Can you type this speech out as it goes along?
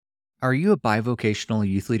Are you a bivocational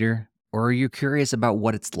youth leader, or are you curious about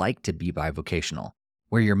what it's like to be bivocational,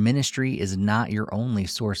 where your ministry is not your only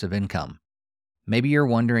source of income? Maybe you're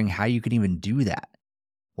wondering how you can even do that.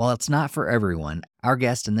 While it's not for everyone, our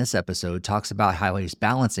guest in this episode talks about how he's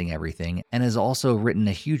balancing everything and has also written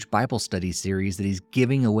a huge Bible study series that he's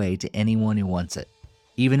giving away to anyone who wants it.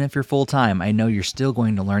 Even if you're full time, I know you're still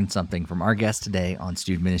going to learn something from our guest today on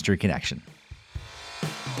Student Ministry Connection.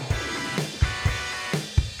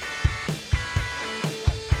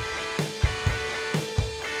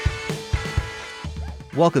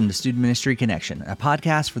 Welcome to Student Ministry Connection, a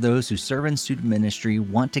podcast for those who serve in student ministry,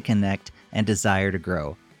 want to connect, and desire to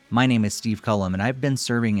grow. My name is Steve Cullum, and I've been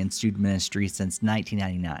serving in student ministry since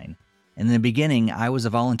 1999. In the beginning, I was a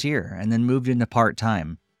volunteer and then moved into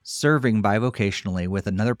part-time, serving bivocationally with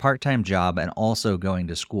another part-time job and also going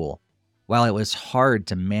to school. While it was hard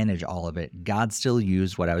to manage all of it, God still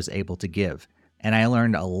used what I was able to give, and I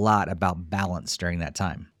learned a lot about balance during that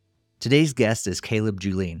time. Today's guest is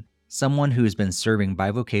Julin, someone who has been serving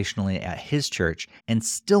bivocationally at his church and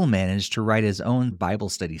still managed to write his own Bible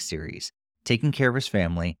study series, taking care of his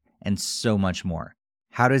family, and so much more.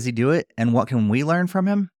 How does he do it, and what can we learn from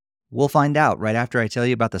him? We'll find out right after I tell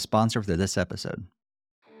you about the sponsor for this episode.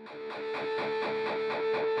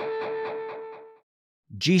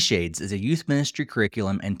 G-Shades is a youth ministry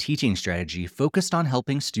curriculum and teaching strategy focused on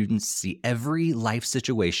helping students see every life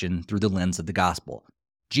situation through the lens of the gospel.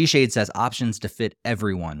 G-Shades has options to fit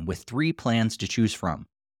everyone with 3 plans to choose from.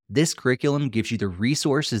 This curriculum gives you the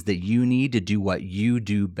resources that you need to do what you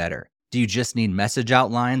do better. Do you just need message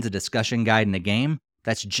outlines, a discussion guide, and a game?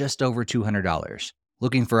 That's just over $200.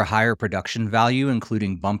 Looking for a higher production value,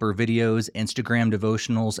 including bumper videos, Instagram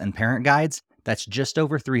devotionals, and parent guides? That's just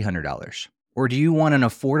over $300. Or do you want an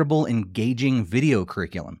affordable, engaging video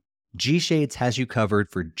curriculum? G-Shades has you covered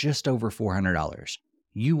for just over $400.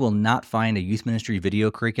 You will not find a youth ministry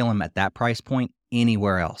video curriculum at that price point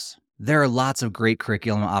anywhere else. There are lots of great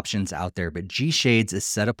curriculum options out there, but G-Shades is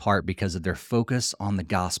set apart because of their focus on the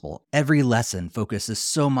gospel. Every lesson focuses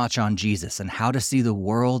so much on Jesus and how to see the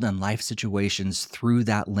world and life situations through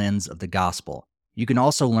that lens of the gospel. You can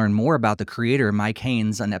also learn more about the creator, Mike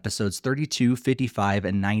Haynes, on episodes 32, 55,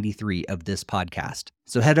 and 93 of this podcast.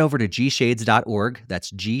 So head over to gshades.org,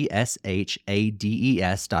 that's gshades.org,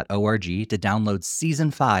 to download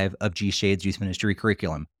Season 5 of G-Shades Youth Ministry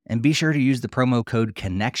Curriculum. And be sure to use the promo code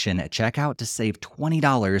CONNECTION at checkout to save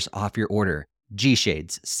 $20 off your order.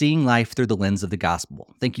 G-Shades, seeing life through the lens of the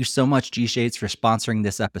gospel. Thank you so much, G-Shades, for sponsoring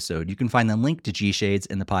this episode. You can find the link to G-Shades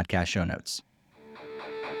in the podcast show notes.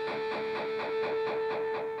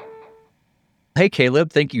 Hey,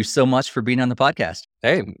 Caleb, thank you so much for being on the podcast.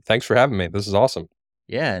 Hey, thanks for having me. This is awesome.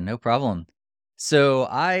 Yeah, no problem. So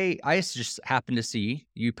I just happened to see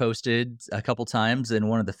you posted a couple times in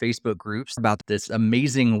one of the Facebook groups about this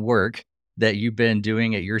amazing work that you've been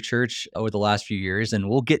doing at your church over the last few years, and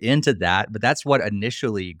we'll get into that. But that's what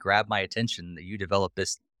initially grabbed my attention, that you developed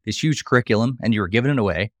this huge curriculum and you were giving it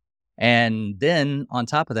away. And then on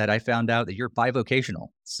top of that, I found out that you're bivocational.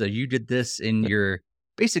 So you did this in your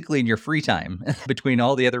free time between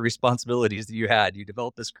all the other responsibilities that you had. You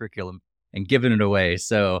developed this curriculum and given it away.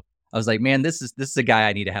 So I was like, man, this is a guy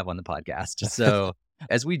I need to have on the podcast. So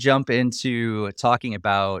as we jump into talking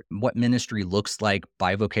about what ministry looks like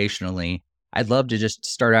bivocationally, I'd love to just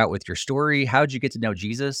start out with your story. How did you get to know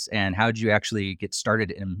Jesus, and how did you actually get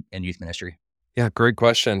started in youth ministry? Yeah, great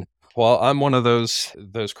question. Well, I'm one of those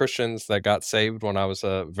Christians that got saved when I was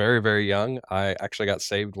very, very young. I actually got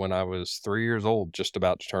saved when I was 3 years old, just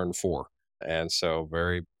about to turn 4. And so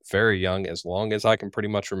very, very young, as long as I can pretty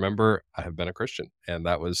much remember, I have been a Christian. And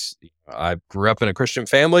that was, I grew up in a Christian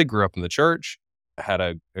family, grew up in the church. I had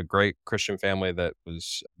a great Christian family that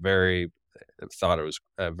was thought it was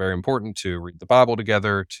very important to read the Bible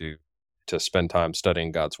together, to spend time studying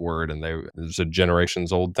God's word. And it was a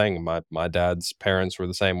generations old thing. My dad's parents were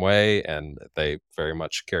the same way, and they very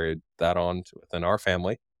much carried that on within our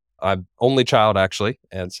family. I'm only child, actually,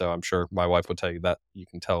 and so I'm sure my wife will tell you that. You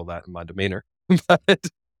can tell that in my demeanor. But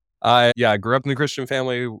I grew up in the Christian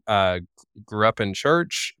family, grew up in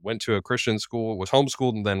church, went to a Christian school, was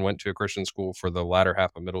homeschooled, and then went to a Christian school for the latter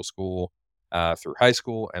half of middle school through high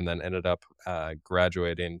school, and then ended up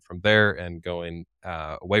graduating from there and going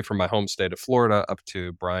away from my home state of Florida up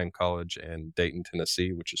to Bryan College in Dayton,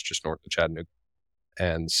 Tennessee, which is just north of Chattanooga.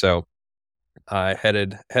 And so I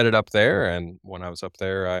headed up there, and when I was up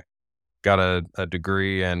there, I got a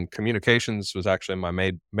degree in communications, was actually my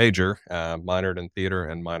major, minored in theater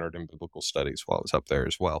and minored in biblical studies while I was up there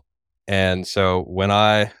as well. And so when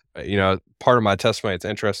part of my testimony, it's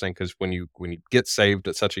interesting because when you get saved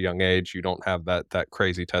at such a young age, you don't have that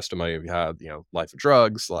crazy testimony of you had, life of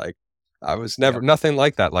drugs. Like I was never Yep. nothing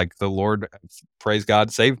like that. Like the Lord, praise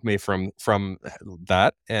God, saved me from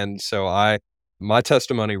that. And so my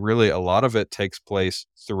testimony really a lot of it takes place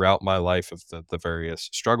throughout my life of the various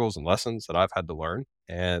struggles and lessons that I've had to learn.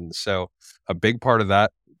 And so a big part of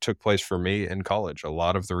that took place for me in college. A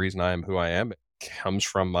lot of the reason I am who I am comes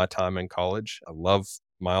from my time in college. I love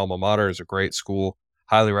my alma mater is a great school.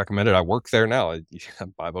 Highly recommended. I work there now.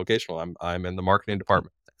 Bivocational. I'm in the marketing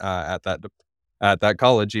department at that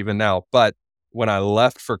college even now. But when I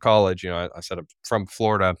left for college, I said I'm from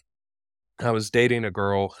Florida. I was dating a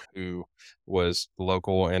girl who was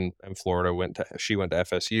local in Florida. She went to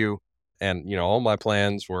FSU, and all my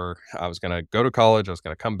plans were I was going to go to college. I was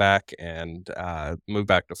going to come back and move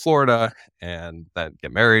back to Florida, and then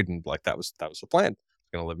get married, and like that was the plan. I was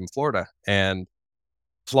going to live in Florida, and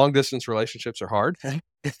long distance relationships are hard.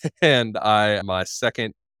 And I my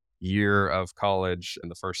second year of college in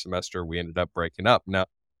the first semester, we ended up breaking up. Now,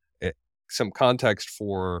 it, some context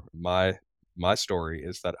for my story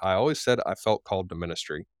is that I always said I felt called to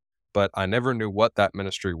ministry, but I never knew what that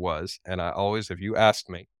ministry was. And I always, if you asked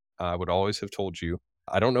me, I would always have told you,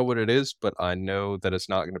 I don't know what it is, but I know that it's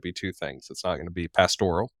not going to be two things. It's not going to be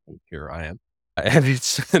pastoral. And here I am. And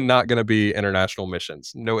it's not going to be international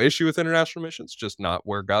missions. No issue with international missions, just not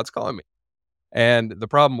where God's calling me. And the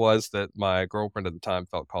problem was that my girlfriend at the time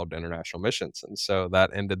felt called to international missions. And so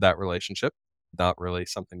that ended that relationship. Not really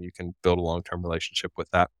something you can build a long term relationship with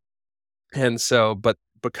that. And so, but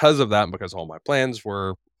because of that, and because all my plans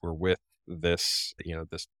were with this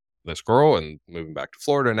girl and moving back to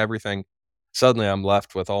Florida and everything, suddenly I'm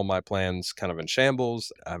left with all my plans kind of in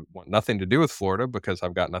shambles. I want nothing to do with Florida because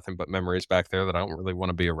I've got nothing but memories back there that I don't really want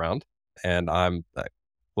to be around. And I'm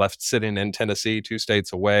left sitting in Tennessee, 2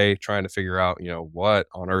 states away, trying to figure out, what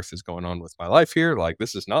on earth is going on with my life here. Like,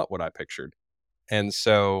 this is not what I pictured. And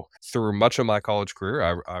so through much of my college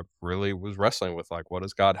career, I really was wrestling with like, what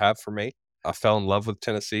does God have for me? I fell in love with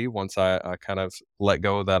Tennessee once I kind of let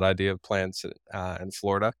go of that idea of plans in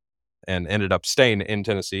Florida, and ended up staying in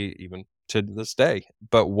Tennessee even to this day.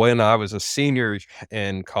 But when I was a senior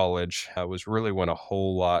in college, I was really when a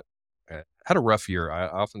whole lot had a rough year. I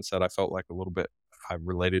often said I felt like a little bit I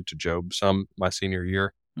related to Job some my senior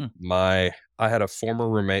year. Hmm. I had a former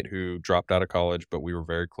roommate who dropped out of college, but we were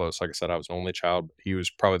very close. Like I said, I was an only child. He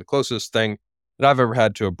was probably the closest thing that I've ever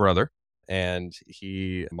had to a brother. And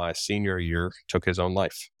my senior year, took his own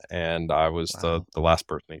life. And I was the Wow. the last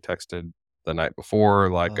person he texted the night before.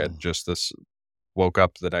 Like, I Oh, just this woke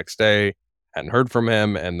up the next day, hadn't heard from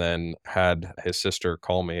him, and then had his sister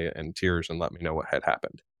call me in tears and let me know what had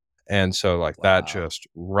happened. And so, like, that wow. just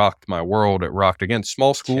rocked my world. It rocked again,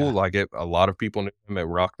 small school, Yeah. like a lot of people knew him. It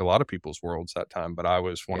rocked a lot of people's worlds that time, but I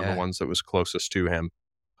was one of the Yeah. ones that was closest to him.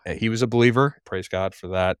 He was a believer, praise God for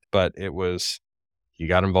that. But he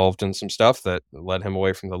got involved in some stuff that led him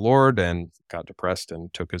away from the Lord and got depressed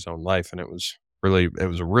and took his own life. And it was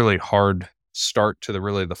a really hard start to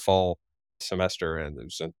the fall semester. And it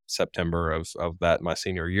was in September of that, my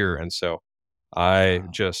senior year. And so I Wow.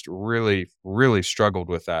 just really, really struggled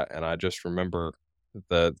with that. And I just remember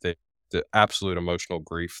the, the, the absolute emotional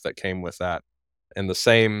grief that came with that. In the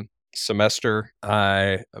same semester,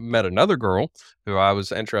 I met another girl who I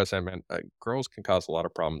was interested in. Man, girls can cause a lot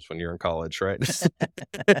of problems when you're in college, right?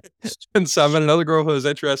 And so I met another girl who I was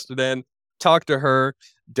interested in, talked to her.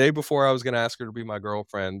 Day before I was gonna ask her to be my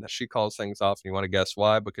girlfriend, she calls things off, and you wanna guess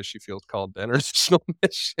why? Because she feels called to international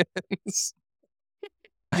missions.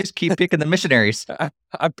 You just keep picking the missionaries.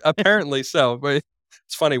 Apparently so, but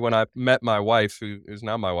it's funny when I met my wife, who's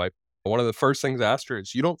now my wife, one of the first things I asked her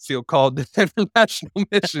is, "You don't feel called to international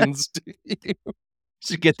missions, do you?"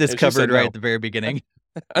 Should get this And she covered said, right at "No." the very beginning.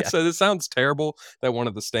 I Yeah. said, "It sounds terrible that one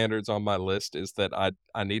of the standards on my list is that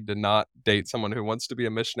I need to not date someone who wants to be a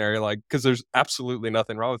missionary, like, because there's absolutely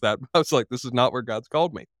nothing wrong with that." I was like, "This is not where God's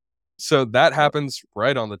called me." So that Yep. happens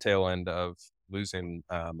right on the tail end of losing,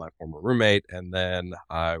 my former roommate, and then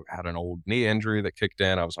I had an old knee injury that kicked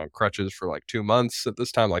in. I was on crutches for, like, 2 months at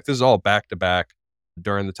this time. Like, this is all back to back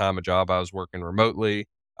during the time of job I was working remotely.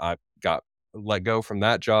 I got let go from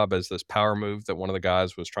that job as this power move that one of the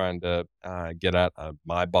guys was trying to, get at,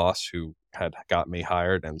 my boss who had got me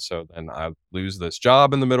hired, and so then I lose this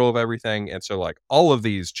job in the middle of everything, and so, like, all of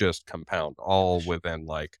these just compound all Gosh. within,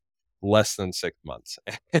 like, less than 6 months.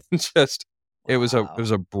 And just it was Wow.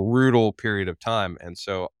 a brutal period of time, and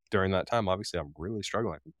so during that time, obviously, I'm really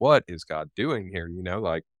struggling. What is God doing here,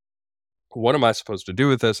 Like, what am I supposed to do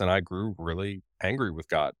with this? And I grew really angry with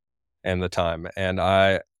God and the time, and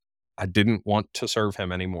I didn't want to serve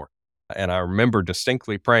him anymore. And I remember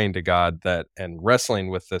distinctly praying to God that and wrestling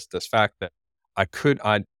with this fact that I could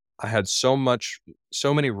I had so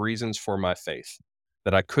many reasons for my faith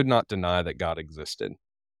that I could not deny that God existed,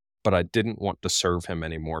 but I didn't want to serve him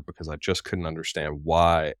anymore because I just couldn't understand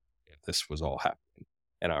why this was all happening.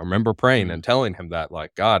 And I remember praying Mm, and telling him that,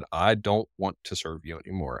 like, God, I don't want to serve you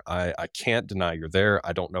anymore. I can't deny you're there.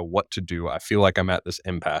 I don't know what to do. I feel like I'm at this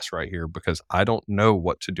impasse right here because I don't know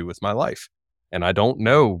what to do with my life. And I don't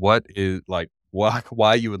know what is like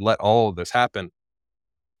why you would let all of this happen.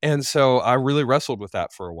 And so I really wrestled with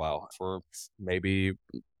that for a while, for maybe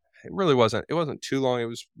it wasn't too long. It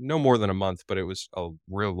was no more than a month, but it was a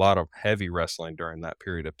real lot of heavy wrestling during that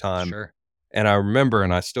period of time. sure. And I remember,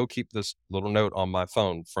 and I still keep this little note on my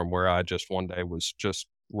phone from where I just one day was just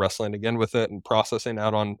wrestling again with it and processing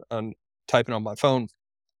out on typing on my phone.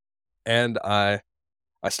 And I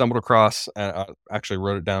stumbled across, and I actually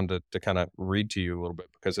wrote it down to kind of read to you a little bit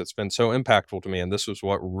because it's been so impactful to me. And this was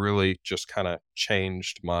what really just kind of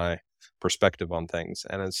changed my perspective on things.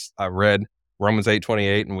 And as I read Romans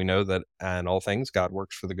 8:28, and we know that in all things, God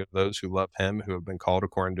works for the good of those who love him, who have been called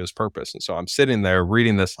according to his purpose. And so I'm sitting there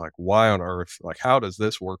reading this, like, why on earth? Like, how does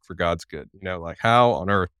this work for God's good? Like, how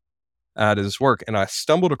on earth at his work? And I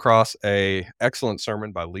stumbled across a excellent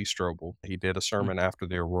sermon by Lee Strobel. He did a Mm, sermon after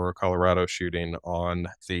the Aurora, Colorado shooting on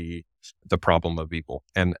the problem of evil.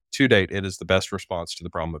 And to date, it is the best response to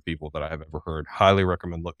the problem of evil that I have ever heard. Highly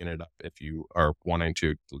recommend looking it up if you are wanting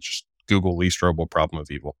to just Google Lee Strobel problem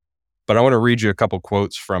of evil. But I want to read you a couple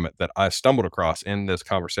quotes from it that I stumbled across in this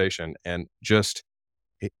conversation and just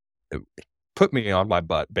it put me on my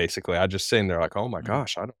butt, basically. I just sitting there like, "Oh my mm,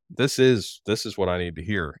 gosh, I don't this is what I need to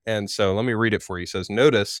hear." And so let me read it for you. It says,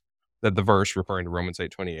 "Notice that the verse referring to Romans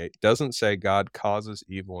 8:28 doesn't say God causes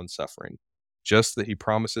evil and suffering, just that he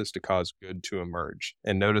promises to cause good to emerge.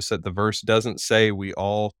 And notice that the verse doesn't say we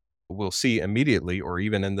all will see immediately or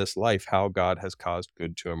even in this life how God has caused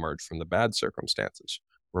good to emerge from the bad circumstances.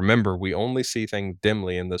 Remember, we only see things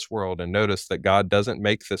dimly in this world, and notice that God doesn't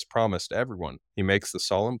make this promise to everyone. He makes the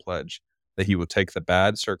solemn pledge that he will take the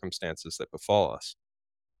bad circumstances that befall us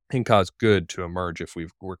and cause good to emerge if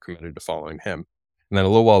we're committed to following him." And then a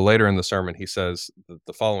little while later in the sermon, he says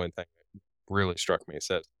the following thing that really struck me. He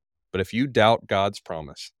says, "But if you doubt God's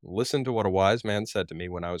promise, listen to what a wise man said to me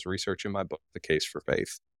when I was researching my book, The Case for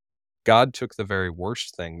Faith. God took the very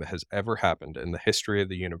worst thing that has ever happened in the history of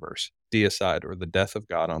the universe, deicide, or the death of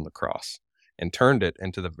God on the cross, and turned it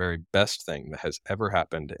into the very best thing that has ever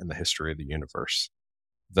happened in the history of the universe,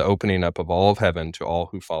 the opening up of all of heaven to all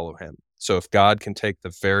who follow him. So if God can take the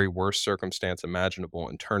very worst circumstance imaginable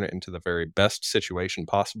and turn it into the very best situation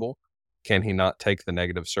possible, can he not take the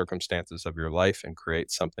negative circumstances of your life and create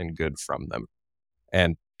something good from them?"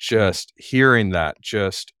 And just hearing that,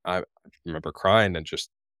 I remember crying and just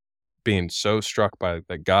being so struck by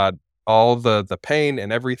that God, all the pain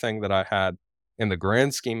and everything that I had in the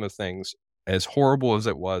grand scheme of things, as horrible as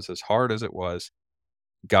it was, as hard as it was,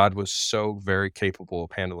 God was so very capable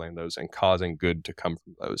of handling those and causing good to come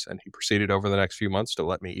from those. And he proceeded over the next few months to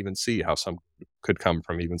let me even see how some could come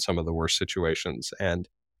from even some of the worst situations. And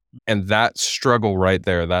that struggle right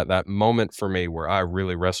there, that moment for me where I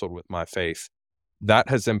really wrestled with my faith, that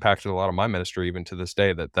has impacted a lot of my ministry even to this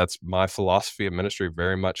day. That's my philosophy of ministry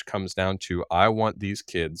very much comes down to I want these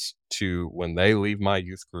kids to, when they leave my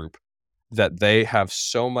youth group, that they have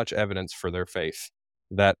so much evidence for their faith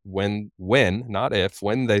that when not if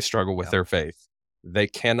when they struggle with yeah. their faith, they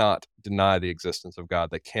cannot deny the existence of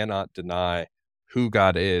God. They cannot deny who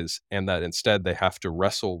God is, and that instead they have to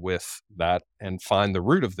wrestle with that and find the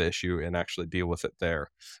root of the issue and actually deal with it there.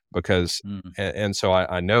 Because Mm, and so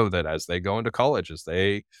I know that as they go into college, as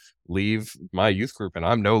they leave my youth group and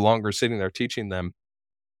I'm no longer sitting there teaching them,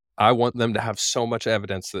 I want them to have so much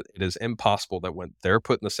evidence that it is impossible that when they're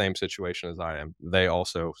put in the same situation as I am, they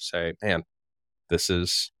also say, "Man, this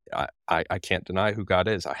is I can't deny who God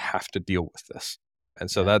is. I have to deal with this." And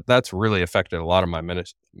so yeah. that's really affected a lot of my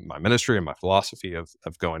ministry and my philosophy of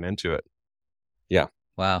going into it. Yeah.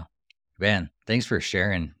 Wow. Man, thanks for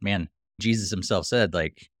sharing. Man, Jesus himself said,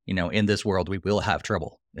 like, in this world we will have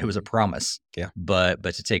trouble. It was a Mhm. promise. Yeah. But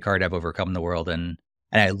to take heart, I've overcome the world. And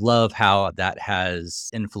I love how that has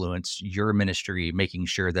influenced your ministry, making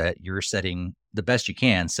sure that you're setting the best you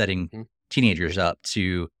can, setting Mhm. teenagers up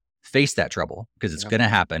to face that trouble because it's Yeah. gonna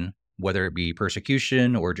happen, whether it be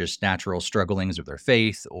persecution or just natural strugglings with their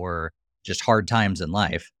faith or just hard times in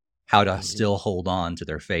life, how to Mhm. still hold on to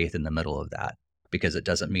their faith in the middle of that because it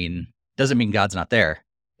doesn't mean God's not there.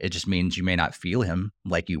 It just means you may not feel him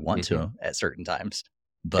like you want Mhm. to at certain times,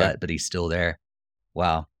 Yeah. but he's still there.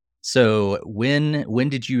 Wow. So when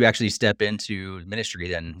did you actually step into ministry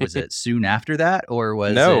then? Was it soon after that, or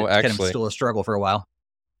was No, it kind of actually. still a struggle for a while?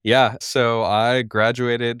 Yeah, so I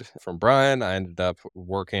graduated from Bryan. I ended up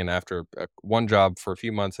working after one job for a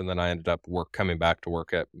few months, and then I ended up coming back to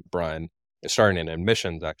work at Bryan, starting in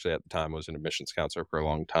admissions. Actually, at the time, I was an admissions counselor for a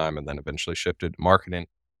long time, and then eventually shifted to marketing.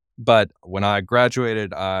 But when I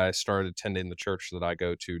graduated, I started attending the church that I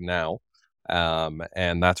go to now,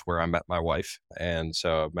 and that's where I met my wife. And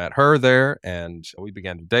so I met her there, and we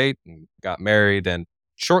began to date and got married. And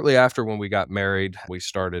shortly after, when we got married, we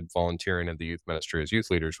started volunteering in the youth ministry as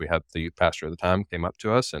youth leaders. We had the youth pastor at the time came up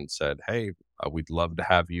to us and said, "Hey, we'd love to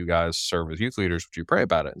have you guys serve as youth leaders. Would you pray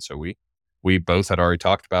about it?" And so we both had already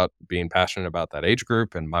talked about being passionate about that age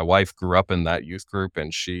group, and my wife grew up in that youth group,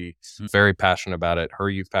 and she Mm. very passionate about it. Her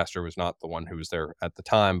youth pastor was not the one who was there at the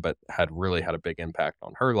time, but had really had a big impact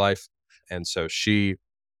on her life. And so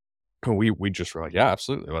we just were like, yeah,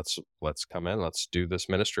 absolutely. Let's come in, let's do this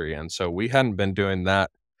ministry. And so we hadn't been doing that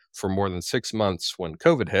for more than 6 months when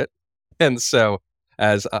COVID hit. And so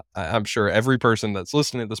as I'm sure every person that's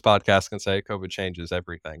listening to this podcast can say, COVID changes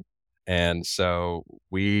everything. And so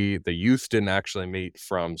the youth didn't actually meet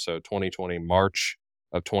from 2020 March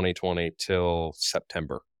of 2020 till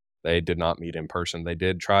September. They did not meet in person. They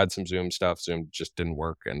tried some Zoom stuff. Zoom just didn't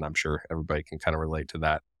work, and I'm sure everybody can kind of relate to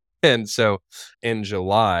that. And so in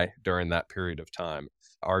July, during that period of time,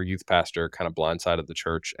 our youth pastor kind of blindsided the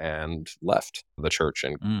church and left the church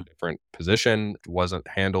in Mm. a different position. Wasn't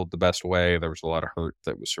handled the best way. There was a lot of hurt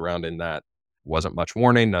that was surrounding that. Wasn't much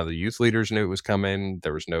warning. None of the youth leaders knew it was coming.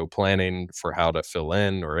 There was no planning for how to fill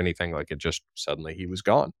in or anything. Like, it just suddenly he was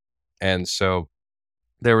gone. And so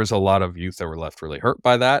there was a lot of youth that were left really hurt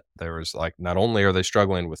by that. There was, like, not only are they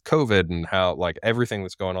struggling with COVID and how, like, everything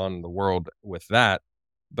that's going on in the world with that,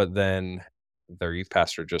 but then their youth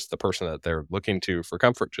pastor, just the person that they're looking to for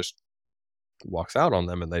comfort, just walks out on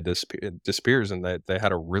them, and they disappears, and they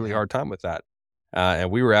had a really Yeah. hard time with that. And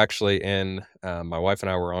we were actually my wife and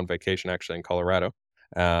I were on vacation actually in Colorado,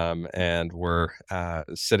 and we're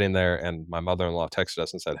sitting there, and my mother-in-law texted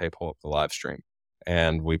us and said, "Hey, pull up the live stream."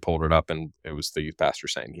 And we pulled it up, and it was the youth pastor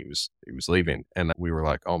saying he was leaving, and we were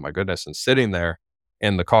like, "Oh my goodness!" And sitting there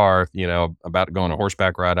in the car, about to go on a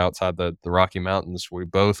horseback ride outside the Rocky Mountains, we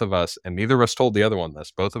both of us, and neither of us told the other one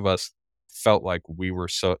this, both of us felt like we were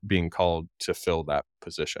being called to fill that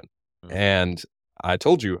position. Mm. And I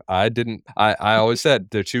told you, I always said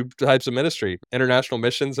there are two types of ministry, international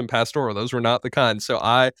missions and pastoral. Those were not the kind. So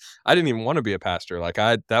I didn't even want to be a pastor. Like,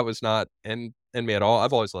 that was not in me at all.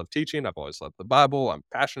 I've always loved teaching. I've always loved the Bible. I'm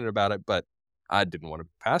passionate about it, but I didn't want to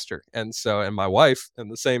be a pastor. And my wife, in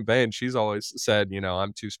the same vein, she's always said,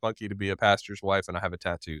 I'm too spunky to be a pastor's wife, and I have a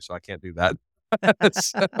tattoo, so I can't do that.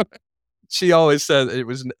 So she always said it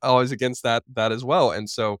was always against that as well. And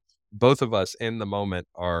so both of us in the moment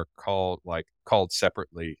are called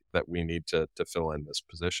separately that we need to fill in this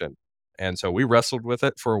position. And so we wrestled with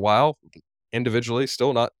it for a while individually,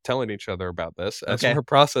 still not telling each other about this as Okay. we're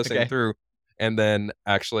processing Okay. through. And then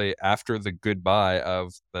actually after the goodbye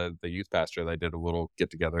of the youth pastor, they did a little get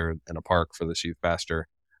together in a park for this youth pastor.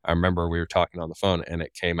 I remember we were talking on the phone, and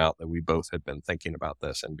it came out that we both had been thinking about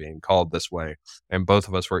this and being called this way. And both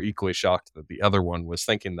of us were equally shocked that the other one was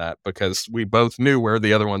thinking that, because we both knew where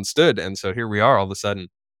the other one stood. And so here we are all of a sudden,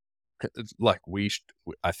 it's like,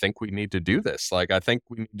 I think we need to do this. Like, I think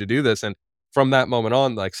we need to do this. And from that moment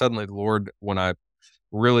on, like, suddenly the Lord, when I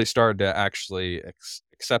really started to actually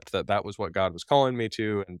accept that that was what God was calling me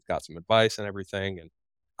to, and got some advice and everything. And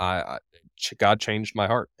God changed my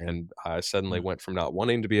heart, and I suddenly Mm. went from not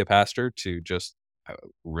wanting to be a pastor to just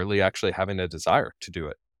really actually having a desire to do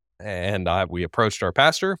it. And we approached our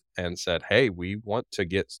pastor and said, "Hey, we want to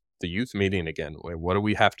get the youth meeting again. What do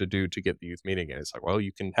we have to do to get the youth meeting again?" It's like, "Well,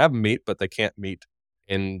 you can have them meet, but they can't meet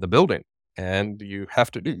in the building, and you have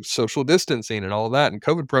to do social distancing and all of that, and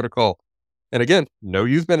COVID protocol." And again, no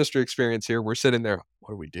youth ministry experience here. We're sitting there, what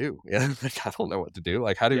do we do? Yeah, like, I don't know what to do.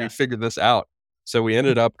 Like, how do we Yeah. figure this out? So we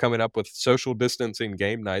ended up coming up with social distancing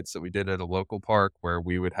game nights that we did at a local park, where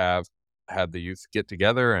we would have the youth get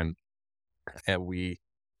together, and we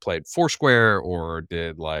played Foursquare or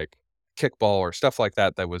did, like, kickball or stuff like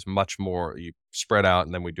that. That was much more you spread out,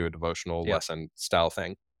 and then we do a devotional Yep. lesson style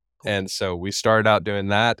thing. Cool. And so we started out doing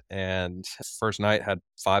that, and first night had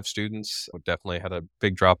 5 students. We definitely had a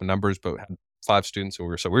big drop in numbers, but had 5 students, and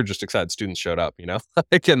we were just excited students showed up,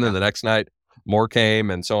 like, and then Yeah. the next night more came,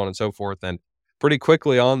 and so on and so forth. And pretty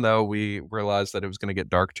quickly on, though, we realized that it was going to get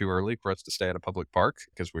dark too early for us to stay at a public park,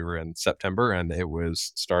 because we were in September, and it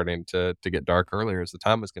was starting to get dark earlier as the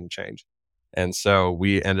time was going to change. And so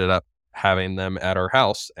we ended up having them at our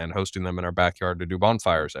house and hosting them in our backyard to do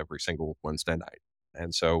bonfires every single Wednesday night.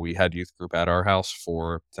 And so we had youth group at our house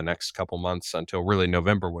for the next couple months until really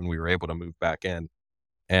November when we were able to move back in.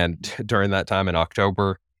 And during that time in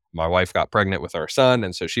October, my wife got pregnant with our son,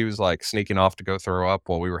 and so she was, like, sneaking off to go throw up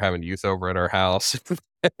while we were having youth over at our house.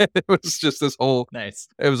 It was just this whole Nice.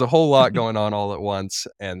 it was a whole lot going on all at once,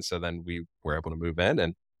 and so then we were able to move in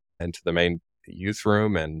and into the main youth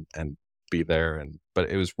room and be there, and but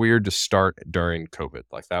it was weird to start during COVID,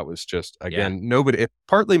 like, that was just Yeah. again, nobody it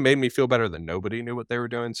partly made me feel better that nobody knew what they were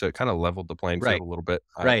doing, so it kinda leveled the playing field Right. a little bit.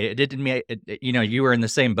 I Right. It didn't mean you were in the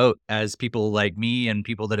same boat as people like me and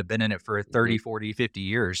people that have been in it for Mhm. 30, 40, 50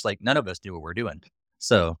 years. Like none of us knew what we're doing.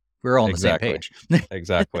 So we're all on the same Exactly. page.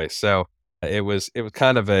 Exactly. So, it was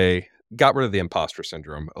kind of a got rid of the imposter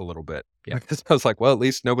syndrome a little bit Yeah. because I was like, "Well, at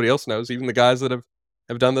least nobody else knows, even the guys that have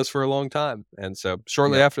done this for a long time." And so,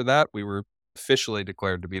 shortly Yep. after that, we were officially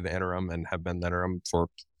declared to be the interim and have been the interim for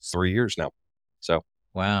 3 years now. So,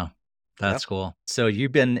 Wow. yeah. That's cool. So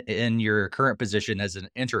you've been in your current position as an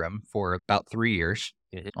interim for about 3 years,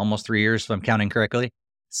 Mhm. almost 3 years, if I'm counting correctly.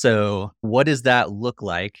 So what does that look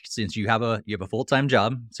like since you have a full-time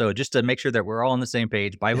job? So just to make sure that we're all on the same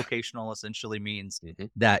page, Yeah. bivocational essentially means Mhm.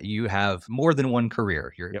 that you have more than one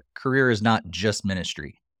career. Your Yep. career is not just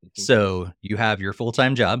ministry. Mhm. So you have your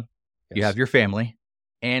full-time job, you have Yes. your family,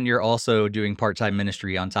 and you're also doing part-time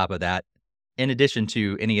ministry on top of that in addition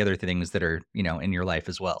to any other things that are, in your life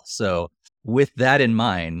as well. So, with that in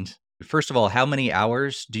mind, first of all, how many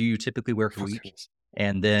hours do you typically work a Oh, week? goodness.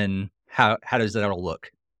 And then how does that all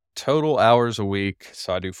look? Total hours a week,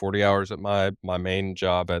 so I do 40 hours at my main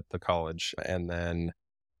job at the college, and then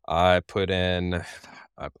I put in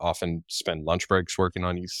I often spend lunch breaks working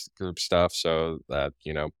on youth group stuff, so that,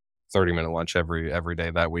 30-minute lunch every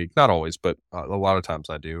day that week. Not always, but a lot of times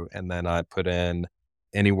I do. And then I put in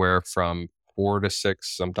anywhere from 4 to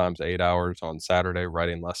 6, sometimes 8 hours on Saturday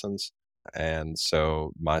writing lessons. And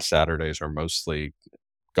so my Saturdays are mostly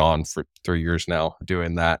gone for 3 years now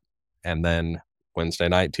doing that. And then Wednesday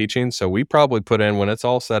night teaching. So we probably put in when it's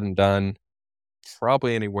all said and done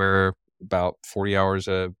probably anywhere about 40 hours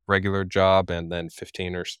a regular job and then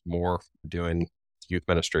 15 or more doing youth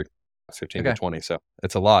ministry, 15 to Okay. 20. So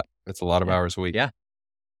it's a lot. It's a lot of Yeah. hours a week. Yeah.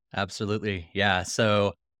 Absolutely. Yeah.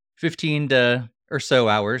 So 15 to or so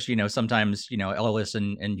hours, sometimes, Ellis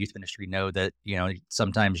and youth ministry know that,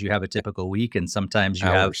 sometimes you have a typical week and sometimes you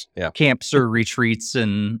have Hours. Yeah. camps or retreats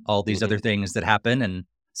and all these Hmm. other things that happen. And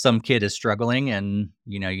some kid is struggling and,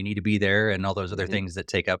 you need to be there and all those other Hmm. things that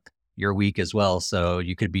take up your week as well. So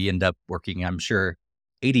you could end up working, I'm sure,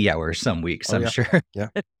 80 hours some weeks, Oh, I'm yeah. sure. Yeah.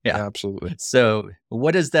 Yeah. Yeah. Absolutely. So,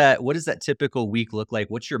 what does that typical week look like?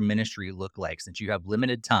 What's your ministry look like since you have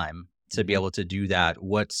limited time to be Hmm. able to do that?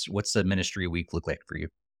 What's a ministry week look like for you?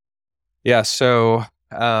 Yeah. So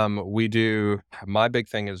we do my big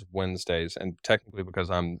thing is Wednesdays, and technically because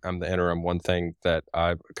I'm the interim, one thing that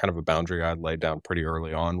I kind of a boundary I laid down pretty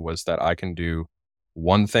early on was that I can do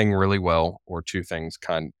one thing really well or two things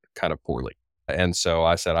kind of poorly. And so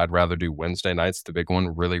I said I'd rather do Wednesday nights, the big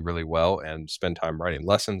one, really, really well, and spend time writing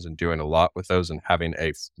lessons and doing a lot with those and having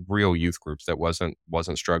a real youth group that wasn't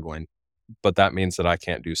struggling, but that means that I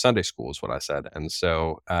can't do Sunday school is what I said. And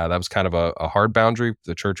so that was kind of a hard boundary.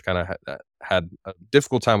 The church kind of had a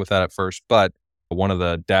difficult time with that at first, but one of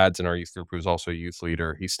the dads in our youth group, who was also a youth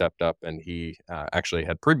leader, he stepped up and he actually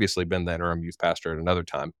had previously been the interim youth pastor at another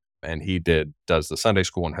time. And he does the Sunday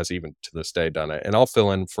school and has even to this day done it. And I'll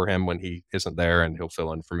fill in for him when he isn't there, and he'll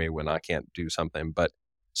fill in for me when I can't do something. But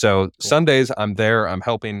so Cool. Sundays I'm there, I'm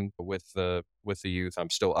helping with the youth.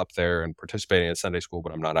 I'm still up there and participating in Sunday school,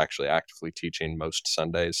 but I'm not actually actively teaching most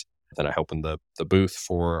Sundays. Then I help in the booth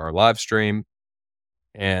for our live stream.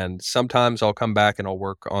 And sometimes I'll come back and I'll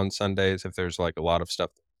work on Sundays if there's like a lot of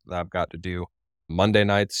stuff that I've got to do. Monday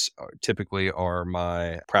nights typically are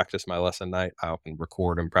my lesson night. I often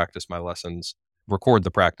record and practice my lessons, record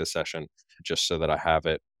the practice session just so that I have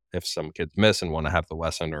it. If some kids miss and want to have the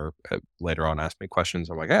lesson or later on ask me questions,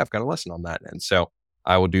 I'm like, hey, I've got a lesson on that. And so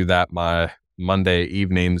I will do that my Monday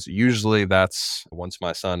evenings. Usually that's once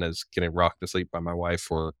my son is getting rocked to sleep by my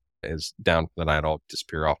wife or is down for the night, I'll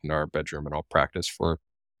disappear off into our bedroom and I'll practice for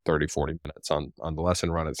 30, 40 minutes on the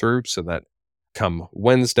lesson, run it through so that come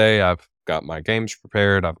Wednesday, I've got my games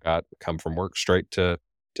prepared. I've got come from work straight to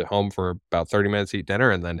home for about 30 minutes, eat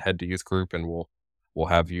dinner, and then head to youth group and we'll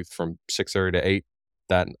have youth from 6:30 to 8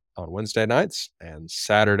 that on Wednesday nights. And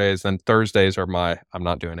Saturdays, then Thursdays are my I'm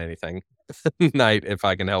not doing anything night if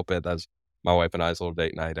I can help it. That's my wife and I's little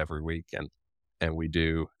date night every week. And we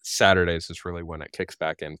do Saturdays is really when it kicks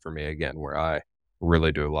back in for me again, where I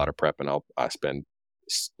really do a lot of prep and I spend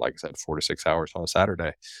like I said, 4 to 6 hours on a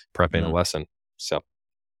Saturday prepping a Mm, lesson. So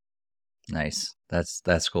nice.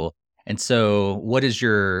 That's cool. And so what's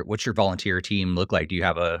your volunteer team look like? Do you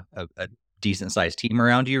have a decent sized team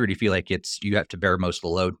around you, or do you feel like you have to bear most of the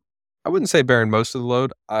load? I wouldn't say bearing most of the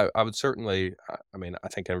load. I would certainly, I mean, I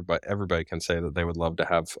think everybody can say that they would love to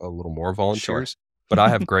have a little more Sure. volunteers, but I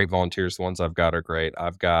have great volunteers. The ones I've got are great.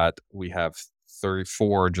 We have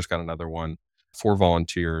 34, just got another one, 4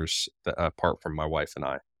 volunteers that, apart from my wife and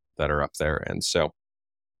I, that are up there. And so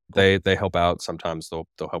Cool. they help out. Sometimes they'll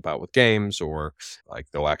help out with games, or like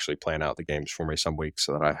they'll actually plan out the games for me some weeks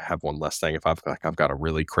so that I have one less thing. If I've got a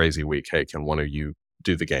really crazy week, hey, can one of you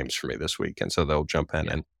do the games for me this week? And so they'll jump in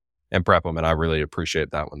Yeah. and prep them. And I really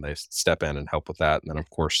appreciate that when they step in and help with that. And then of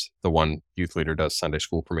course the one youth leader does Sunday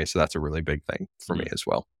school for me. So that's a really big thing for me Mm, as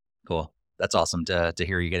well. cool. That's awesome to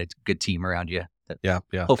hear you get a good team around you that Yeah,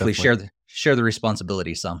 yeah, hopefully definitely. share the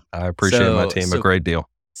responsibility some. I appreciate my So team a so great deal.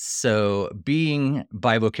 So, being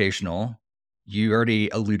bivocational, you already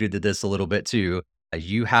alluded to this a little bit too.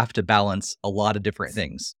 You have to balance a lot of different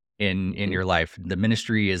things in Hmm. your life. The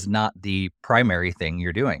ministry is not the primary thing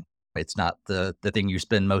you're doing. It's not the thing you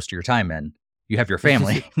spend most of your time in. You have your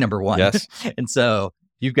family, number one. Yes. And so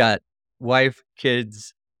you've got wife,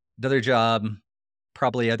 kids, another job,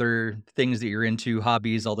 probably other things that you're into,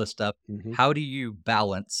 hobbies, all this stuff. Hmm. How do you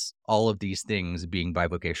balance all of these things being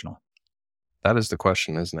bivocational? That is the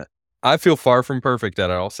question, isn't it? I feel far from perfect at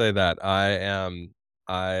it. I'll say that.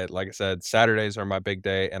 Like I said, Saturdays are my big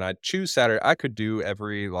day, and I choose Saturday. I could do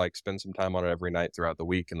spend some time on it every night throughout the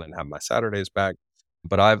week and then have my Saturdays back.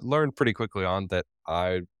 But I've learned pretty quickly on that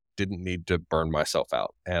I didn't need to burn myself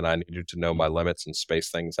out, and I needed to know my Mm, limits and space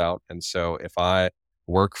things out. And so if I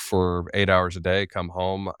work for 8 hours a day, come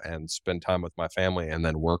home and spend time with my family, and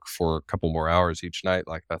then work for a couple more hours each night,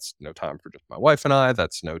 like that's no time for just my wife and I.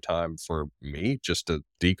 That's no time for me just to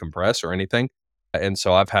decompress or anything. And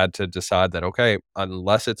so I've had to decide that, okay,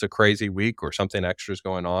 unless it's a crazy week or something extra is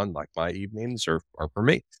going on, like my evenings are for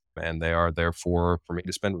me. And they are there for me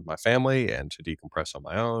to spend with my family and to decompress on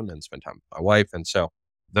my own and spend time with my wife. And so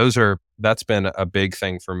that's been a big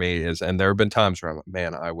thing for me and there have been times where I'm like,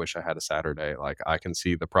 man, I wish I had a Saturday. Like I can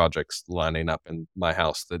see the projects lining up in my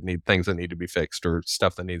house that need things that need to be fixed or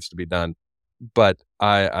stuff that needs to be done. But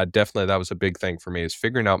I definitely, that was a big thing for me, is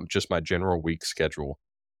figuring out just my general week schedule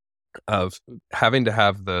of having to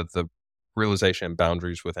have the realization and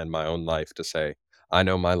boundaries within my own life to say, I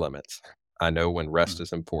know my limits. I know when rest mm,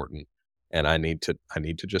 is important, and I need to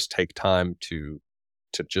just take time to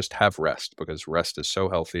just have rest, because rest is so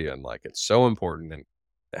healthy and like it's so important and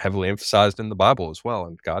heavily emphasized in the Bible as well.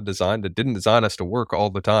 And God didn't design us to work all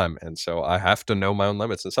the time. And so I have to know my own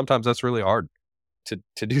limits. And sometimes that's really hard to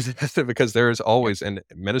do that because there is yep. always in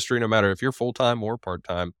ministry, no matter if you're full time or part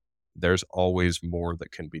time, there's always more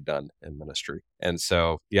that can be done in ministry. And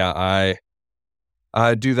so, yeah,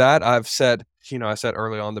 I do that. I set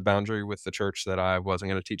early on the boundary with the church that I wasn't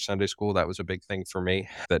going to teach Sunday school. That was a big thing for me.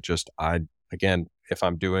 That just again, if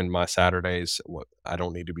I'm doing my Saturdays, I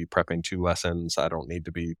don't need to be prepping 2 lessons. I don't need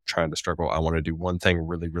to be trying to struggle. I want to do one thing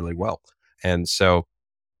really, really well. And so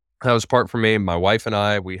that was part for me. My wife and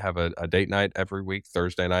I, we have a date night every week.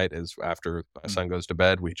 Thursday night is after my Mm, son goes to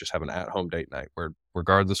bed. We just have an at-home date night where,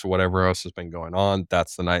 regardless of whatever else has been going on,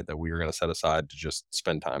 that's the night that we are going to set aside to just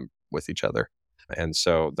spend time with each other. And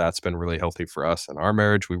so that's been really healthy for us in our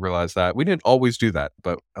marriage. We realized that we didn't always do that,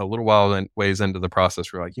 but a little while ways into the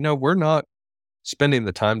process, we're like, we're not spending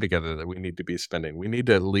the time together that we need to be spending. We need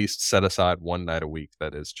to at least set aside one night a week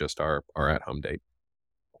that is just our at-home date.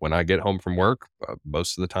 When I get home from work,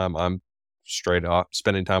 most of the time I'm straight off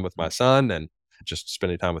spending time with my mm, son and just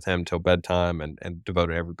spending time with him till bedtime, and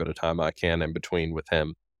devoting every bit of time I can in between with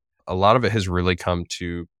him. A lot of it has really come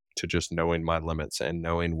to just knowing my limits and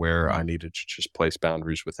knowing where I mm, needed to just place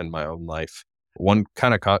boundaries within my own life. One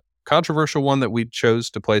kind of controversial one that we chose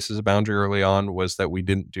to place as a boundary early on was that we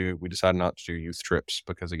decided not to do youth trips,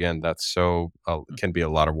 because again, that's mm, can be a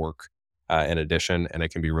lot of work in addition, and it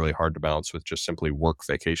can be really hard to balance with just simply work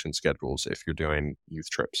vacation schedules if you're doing youth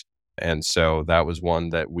trips. And so that was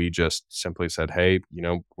one that we just simply said, hey,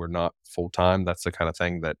 we're not full time. That's the kind of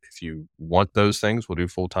thing that if you want those things, we'll do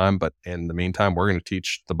full time. But in the meantime, we're going to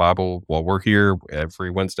teach the Bible while we're here. Every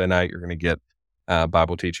Wednesday night, you're going to get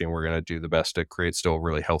Bible teaching. We're going to do the best to create still a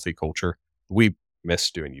really healthy culture. We miss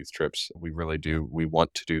doing youth trips. We really do. We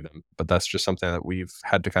want to do them, but that's just something that we've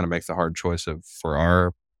had to kind of make the hard choice of for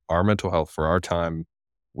our mental health, for our time.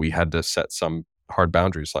 We had to set some hard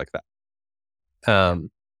boundaries like that. yeah.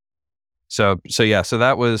 Um, so yeah,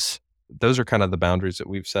 those are kind of the boundaries that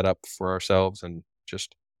we've set up for ourselves, and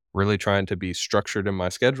just really trying to be structured in my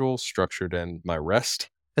schedule, structured in my rest,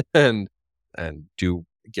 and do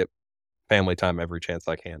get family time every chance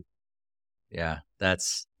I can. Yeah,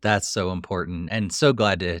 that's so important, and so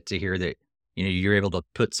glad to hear that, you're able to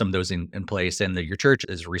put some of those in place and that your church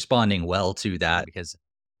is responding well to that because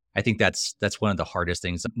I think that's one of the hardest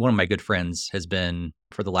things. One of my good friends has been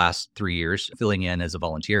for the last 3 years filling in as a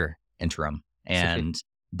volunteer interim, and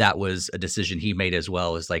that was a decision he made as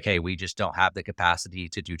well. Is like, "Hey, we just don't have the capacity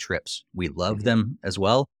to do trips. We love Mhm. them as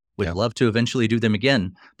well. Would Yeah. love to eventually do them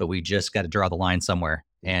again, but we just gotta draw the line somewhere."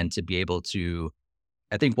 Mhm. And to be able to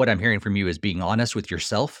I think what I'm hearing from you is being honest with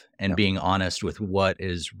yourself and Yeah. being honest with what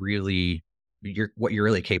is really what you're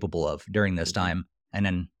really capable of during this Mhm. time. And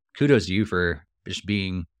then kudos to you for just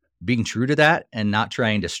being true to that and not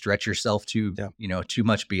trying to stretch yourself Yeah. too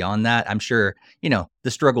much beyond that. I'm sure,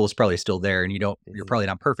 the struggle is probably still there and you're Mhm. probably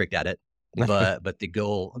not perfect at it, but the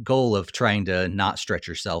goal of trying to not stretch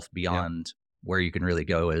yourself Yeah. beyond where you can really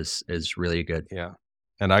go is really good. Yeah.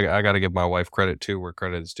 And I gotta give my wife credit too where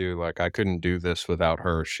credit is due. Like, I couldn't do this without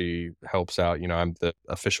her. She helps out, I'm the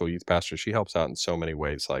official youth pastor. She helps out in so many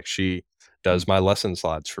ways. Like, she Mm, does my lesson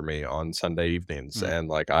slides for me on Sunday evenings, mm, and,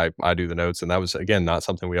 like, I do the notes, and that was, again, not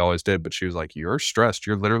something we always did, but she was like, "You're stressed.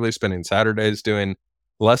 You're literally spending Saturdays doing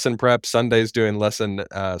lesson prep, Sundays doing lesson,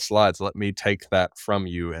 slides. Let me take that from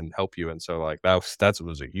you and help you." And so, like, that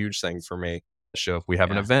was a huge thing for me. So if we have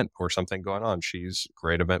an yeah, event or something going on, she's a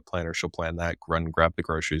great event planner. She'll plan that, run, grab the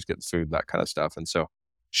groceries, get the food, that kind of stuff. And so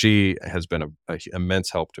she has been a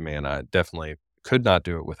immense help to me, and I definitely could not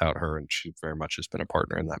do it without her. And she very much has been a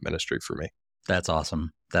partner in that ministry for me. that's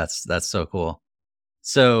awesome. That's so cool.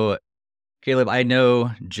 So, Caleb, I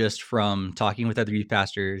know just from talking with other youth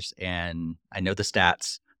pastors, and I know the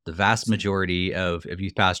stats, the vast majority of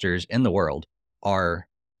youth pastors in the world are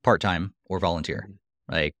part time or volunteer. Mhm.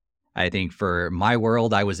 Like, I think for my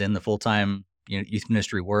world, I was in the full time youth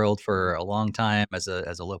ministry world Mhm. for a long time as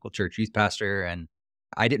a local church youth pastor, and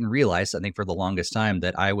I didn't realize, I think for the longest time,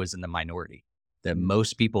 that I was in the minority. That Mhm.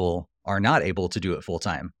 most people are not able to do it full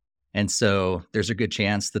time. And so there's a good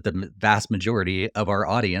chance that the vast majority of our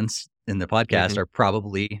audience in the podcast Mhm. are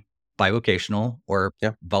probably bivocational or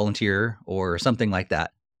Yeah. volunteer or something like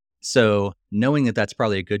that. So knowing that that's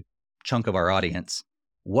probably a good chunk of our audience,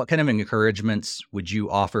 what kind of encouragements would you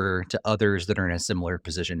offer to others that are in a similar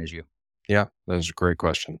position as you? Yeah, that's a great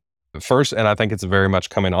question. First, and I think it's very much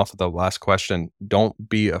coming off of the last question, don't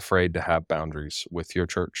be afraid to have boundaries with your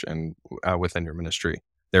church and within your ministry.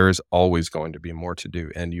 There is always going to be more to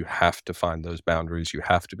do, and you have to find those boundaries. You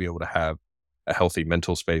have to be able to have a healthy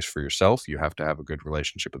mental space for yourself. You have to have a good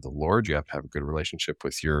relationship with the Lord. You have to have a good relationship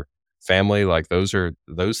with your family. Like, those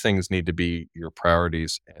things need to be your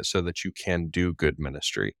priorities so that you can do good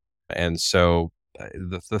ministry. And so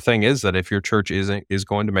the thing is that if your church is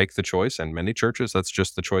going to make the choice, and many churches, that's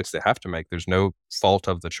just the choice they have to make. There's no fault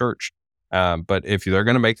of the church. But if they're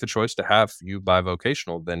going to make the choice to have you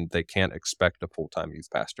bivocational, then they can't expect a full time youth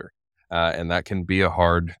pastor, and that can be a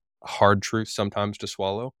hard truth sometimes to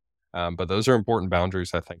swallow. But those are important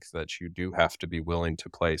boundaries, I think, that you do have to be willing to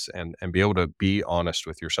place and be able to be honest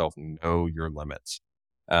with yourself and know your limits.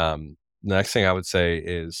 The next thing I would say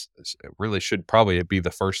is it really should probably be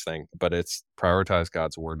the first thing, but it's prioritize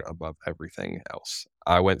God's word above everything else.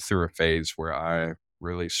 I went through a phase where I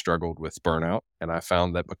really struggled with burnout, and I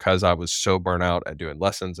found that because I was so burnt out at doing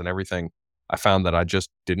lessons and everything, I found that I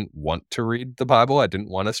just didn't want to read the Bible. I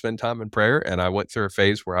didn't want to spend time in prayer, and I went through a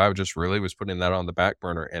phase where I just really was putting that on the back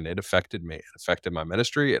burner, and it affected me. It affected my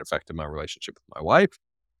ministry, it affected my relationship with my wife.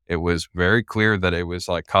 It was very clear that it was,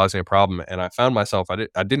 like, causing a problem, and I found myself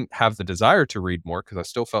I didn't have the desire to read more because I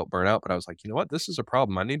still felt burnt out, but I was like, "You know what? This is a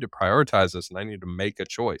problem. I need to prioritize this, and I need to make a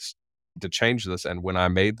choice to change this." And when I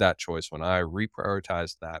made that choice, when I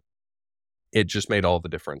reprioritized that, it just made all the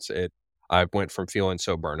difference. I went from feeling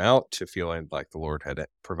so burnt out to feeling like the Lord had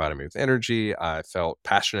provided me with energy. I felt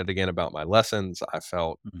passionate again about my lessons. I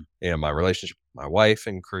felt, Mhm. my relationship with my wife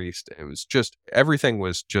increased. It was just everything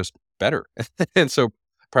was just better. And so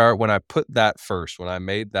when I put that first, when I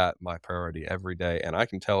made that my priority every day, and I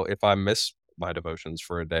can tell if I miss my devotions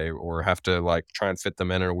for a day or have to, like, try and fit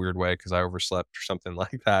them in a weird way because I overslept or something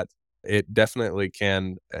like that, it definitely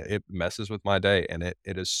can, it messes with my day, and it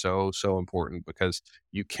is so, so important because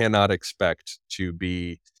you cannot expect to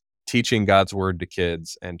be teaching God's word to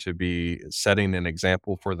kids and to be setting an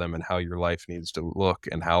example for them and how your life needs to look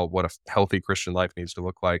and what a healthy Christian life needs to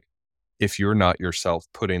look like if you're not yourself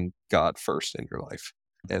putting God first in your life.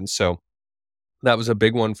 And so that was a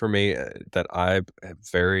big one for me, that I have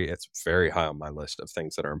it's very high on my list of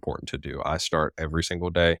things that are important to do. I start every single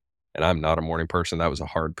day. And I'm not a morning person. That was a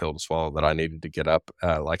hard pill to swallow that I needed to get up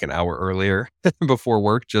like an hour earlier before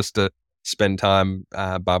work just to spend time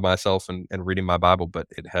by myself and reading my Bible. But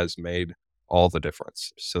it has made all the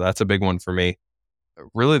difference. So that's a big one for me.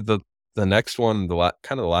 Really, the next one,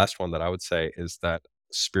 kind of the last one that I would say is that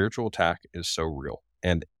spiritual attack is so real,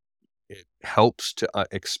 and it helps to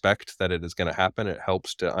expect that it is going to happen. It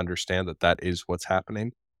helps to understand that that is what's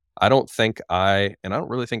happening. And I don't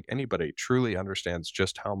really think anybody truly understands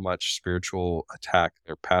just how much spiritual attack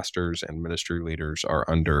their pastors and ministry leaders are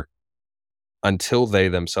under until they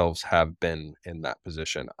themselves have been in that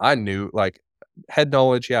position. I knew, like, head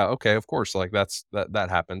knowledge, yeah, okay, of course, like that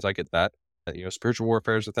happens. I get that. Spiritual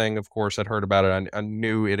warfare is a thing. Of course, I'd heard about it. I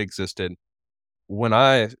knew it existed. When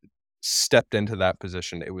I stepped into that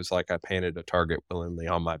position, it was like I painted a target willingly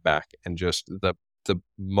on my back, and just the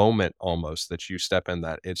moment almost that you step in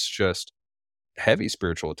that, it's just heavy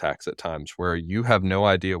spiritual attacks at times where you have no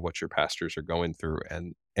idea what your pastors are going through.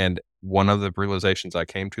 And one of the realizations I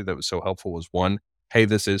came to that was so helpful was, one, hey,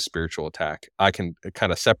 this is spiritual attack. I can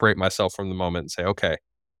kind of separate myself from the moment and say, okay,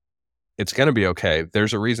 it's going to be okay.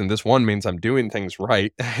 There's a reason. This, one, means I'm doing things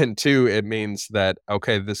right, and two, it means that,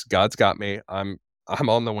 okay, this, God's got me. I'm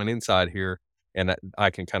on the winning side here, and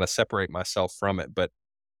I can kind of separate myself from it. But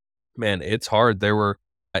man, it's hard. There were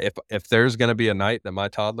if there's gonna be a night that my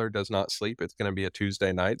toddler does not sleep, it's gonna be a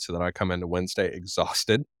Tuesday night so that I come into Wednesday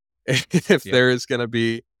exhausted. If Yep. there is gonna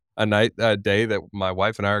be a day that my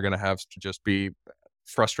wife and I are gonna have to just be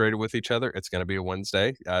frustrated with each other, it's gonna be a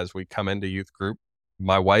Wednesday as we come into youth group.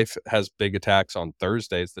 My wife has big attacks on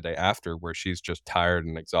Thursdays, the day after, where she's just tired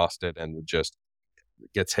and exhausted and just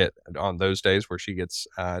gets hit on those days where she gets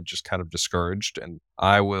just kind of discouraged. And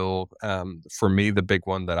I will, for me, the big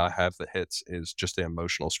one that I have that hits is just the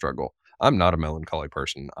emotional struggle. I'm not a melancholy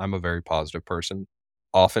person. I'm a very positive person.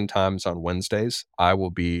 Oftentimes on Wednesdays, I will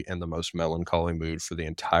be in the most melancholy mood for the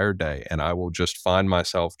entire day, and I will just find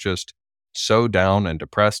myself just so down and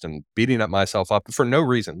depressed and beating up myself up for no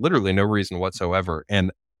reason, literally no reason whatsoever.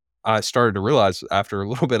 And I started to realize after a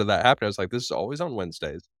little bit of that happened, I was like, this is always on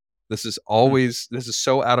Wednesdays. Hmm. This is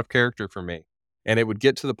so out of character for me. And it would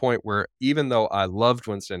get to the point where, even though I loved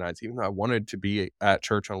Wednesday nights, even though I wanted to be at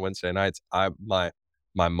church on Wednesday nights,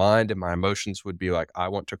 my mind and my emotions would be like, I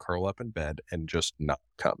want to curl up in bed and just not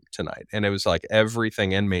come tonight. And it was like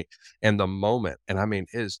everything in me. And the moment, and I mean,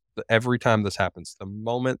 every time this happens, the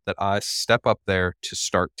moment that I step up there to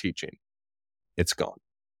start teaching, it's gone.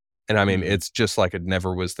 And I mean, Mm. it's just like it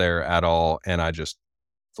never was there at all, and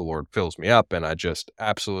the Lord fills me up, and I just Mm.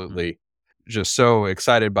 absolutely just so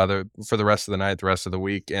excited by for the rest of the night, the rest of the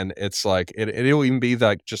week. And it's like it'll even be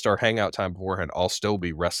like just our hangout time beforehand. I'll still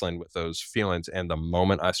be wrestling with those feelings, and the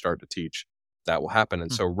moment I start to teach, that will happen. And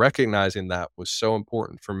Mm. so recognizing that was so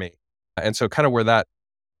important for me. And so kind of where that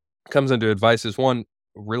comes into advice is, one,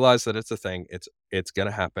 realize that it's a thing. It's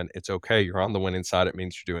gonna happen. It's okay. You're on the winning side. It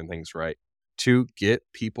means you're doing things right. Two,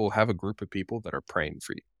 have a group of people that are praying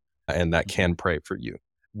for you and that Mhm. can pray for you.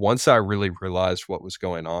 Once I really realized what was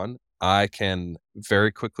going on, I can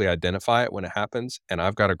very quickly identify it when it happens. And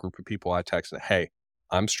I've got a group of people I text and, hey,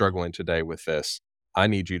 I'm struggling today with this. I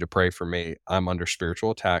need you to pray for me. I'm under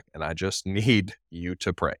spiritual attack and I just need you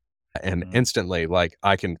to pray. And Mm. instantly, like,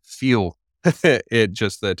 I can feel it,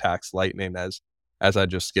 just the attacks lightning as I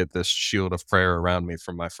just get this shield of prayer around me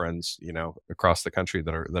from my friends, across the country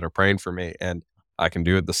that are praying for me. And I can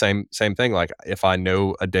do it the same thing. Like, if I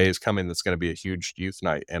know a day is coming that's going to be a huge youth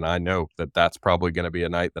night, and I know that that's probably going to be a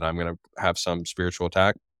night that I'm going to have some spiritual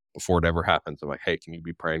attack before it ever happens. I'm like, hey, can you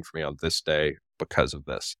be praying for me on this day because of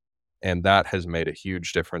this? And that has made a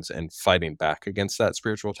huge difference in fighting back against that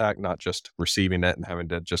spiritual attack, not just receiving it and having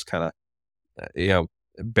to just kind of you know,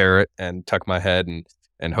 bear it and tuck my head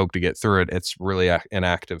and hope to get through it. It's really an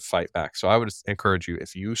active fight back. So I would encourage you,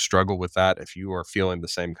 if you struggle with that, if you are feeling the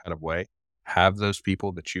same kind of way, have those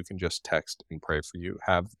people that you can just text and pray for you.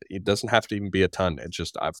 It doesn't have to even be a ton. It's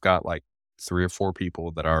just, I've got like 3 or 4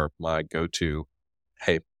 people that are my go-to.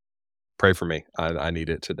 Hey, pray for me. I need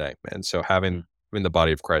it today. And so Mm. having the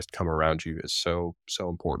body of Christ come around you is so, so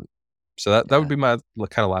important. So that would Yeah. be my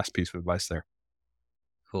kind of last piece of advice there.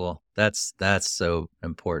 Cool. That's so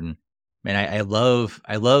important. Man, I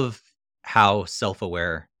love how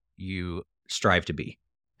self-aware you strive to be.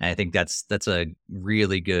 And I think that's a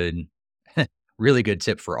really good really good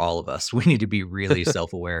tip for all of us. We need to be really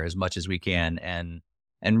self-aware as much as we can, and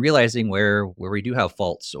realizing where we do have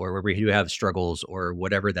faults, or where we do have struggles, or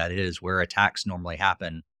whatever that is, where attacks normally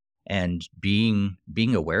happen, and being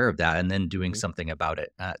aware of that and then doing Mhm. something about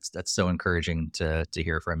it. That's so encouraging to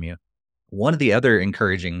hear from you. One of the other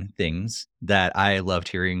encouraging things that I loved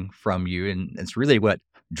hearing from you, and it's really what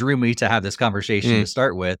drew me to have this conversation Mm. to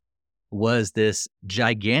start with was this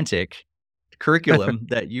gigantic curriculum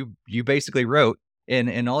that you basically wrote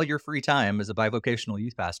in all your free time as a bivocational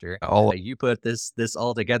youth pastor. All You put this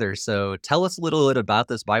all together. So tell us a little bit about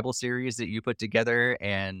this Bible series that you put together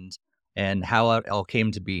and how it all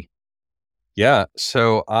came to be. Yeah.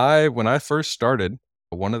 So when I first started,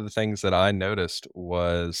 one of the things that I noticed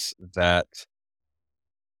was that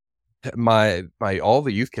my all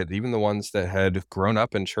the youth kids, even the ones that had grown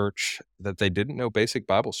up in church, that they didn't know basic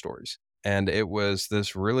Bible stories. And it was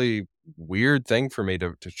this really weird thing for me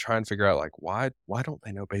to try and figure out, like, why don't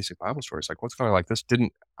they know basic Bible stories? Like, what's going on? Like, this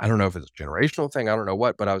didn't I don't know if it's a generational thing, I don't know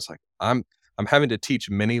what, but I was like, I'm having to teach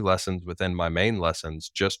many lessons within my main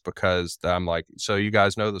lessons just because I'm like, so you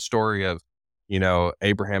guys know the story of,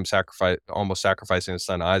 Abraham almost sacrificing his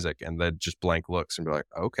son Isaac, and then just blank looks and be like,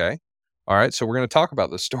 okay. All right, so we're going to talk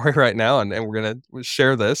about this story right now, and we're going to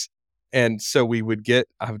share this. And so I would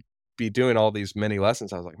be doing all these mini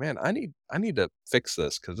lessons. I was like, man, I need to fix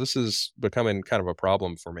this because this is becoming kind of a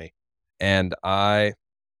problem for me. And I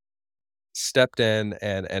stepped in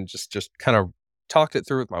and just kind of talked it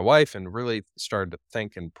through with my wife and really started to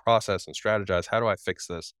think and process and strategize, how do I fix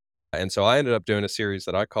this? And so I ended up doing a series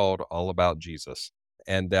that I called All About Jesus.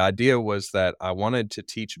 And the idea was that I wanted to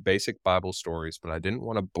teach basic Bible stories, but I didn't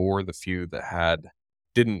want to bore the few that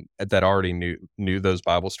already knew those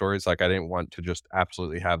Bible stories. Like, I didn't want to just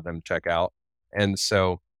absolutely have them check out. And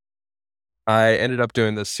so I ended up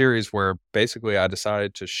doing this series where basically I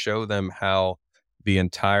decided to show them how the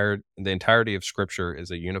entirety of scripture is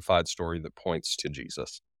a unified story that points to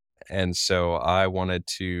Jesus. And so I wanted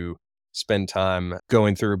to spend time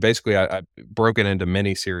going through, basically I broke it into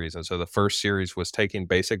mini series. And so the first series was taking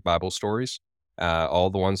basic Bible stories, all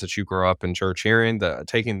the ones that you grow up in church hearing,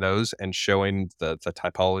 taking those and showing the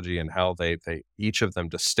typology and how they each of them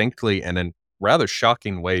distinctly and in rather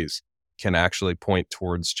shocking ways can actually point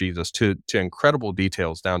towards Jesus, to incredible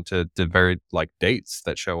details, down to the very, like, dates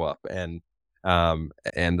that show up, and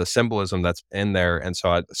the symbolism that's in there. And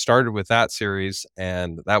so I started with that series,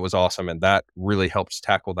 and that was awesome, and that really helps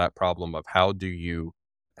tackle that problem of how do you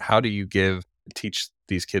teach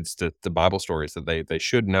these kids the Bible stories that they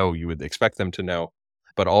should know, you would expect them to know,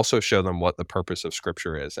 but also show them what the purpose of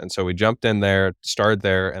Scripture is. And so we jumped in there, started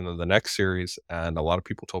there, and then the next series, and a lot of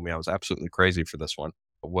people told me I was absolutely crazy for this one,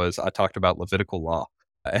 was I talked about Levitical law.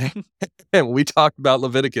 And we talked about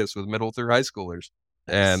Leviticus with middle through high schoolers,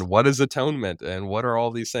 Nice. and what is atonement, and what are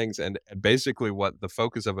all these things, and basically what the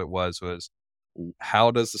focus of it was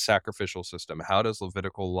how does the sacrificial system, how does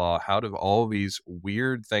Levitical law, how do all these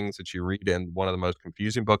weird things that you read in one of the most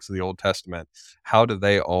confusing books of the Old Testament, how do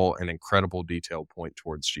they all in incredible detail point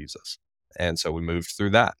towards Jesus? And so we moved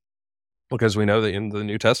through that, because we know that in the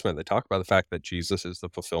New Testament, they talk about the fact that Jesus is the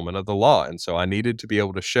fulfillment of the law. And so I needed to be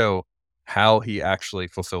able to show how he actually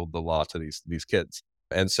fulfilled the law to these kids.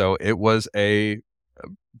 And so it was a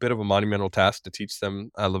bit of a monumental task to teach them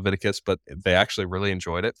Leviticus, but they actually really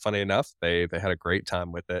enjoyed it. Funny enough, they had a great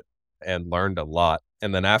time with it and learned a lot.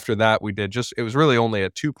 And then after that, it was really only a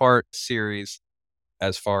 2-part series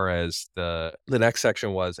as far as the next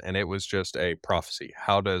section was, and it was just a prophecy.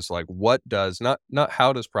 How does, like, what does not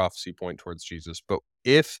how does prophecy point towards Jesus, but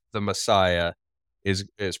if the Messiah is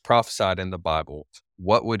prophesied in the Bible,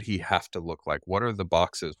 what would he have to look like? What are the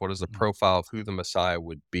boxes? What is the Mm. profile of who the Messiah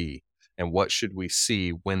would be? And what should we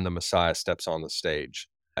see when the Messiah steps on the stage?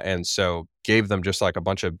 And so gave them just like a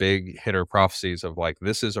bunch of big hitter prophecies of, like,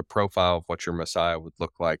 this is a profile of what your Messiah would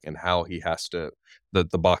look like, and how he has to the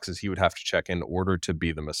boxes he would have to check in order to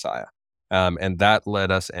be the Messiah. And that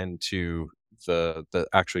led us into the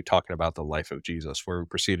actually talking about the life of Jesus, where we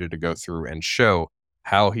proceeded to go through and show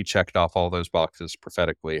how he checked off all those boxes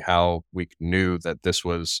prophetically, how we knew that this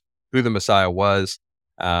was who the Messiah was,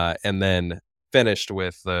 and then finished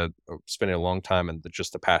with spending a long time in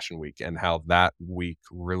just the Passion Week, and how that week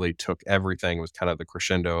really took everything, was kind of the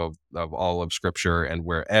crescendo of all of Scripture, and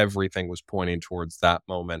where everything was pointing towards that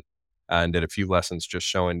moment, and did a few lessons just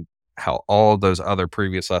showing how all those other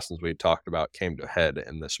previous lessons we had talked about came to head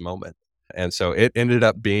in this moment. And so it ended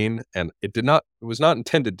up being, and it was not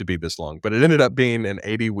intended to be this long, but it ended up being an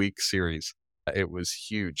 80-week series. It was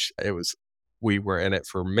huge. We were in it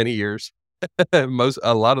for many years. A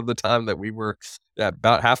lot of the time that we were,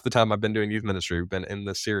 about half the time I've been doing youth ministry, we've been in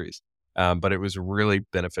this series. But it was really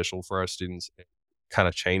beneficial for our students. It kind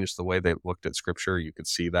of changed the way they looked at Scripture. You could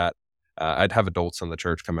see that. I'd have adults in the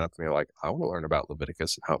church coming up to me like, I want to learn about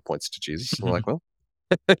Leviticus and how it points to Jesus. I'm like, well,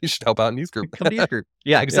 you should help out in youth group. Come to youth group.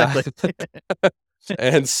 Yeah, Yeah. exactly.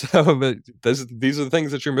 And so, but these are the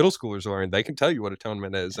things that your middle schoolers learn. They can tell you what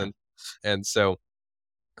atonement is. Yeah. And so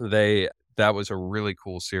they that was a really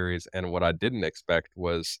cool series, and what I didn't expect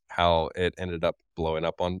was how it ended up blowing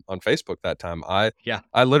up on Facebook that time. Yeah.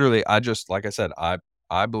 I literally I just like I said,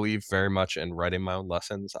 I believe very much in writing my own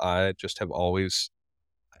lessons. I just have always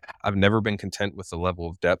I've never been content with the level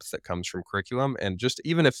of depth that comes from curriculum, and just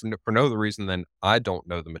even if for no other reason than I don't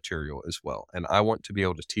know the material as well, and I want to be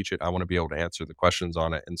able to teach it. I want to be able to answer the questions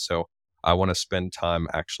on it, and so I want to spend time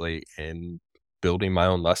actually in building my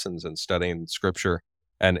own lessons and studying scripture.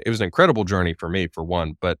 And it was an incredible journey for me, for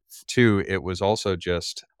one, but two, it was also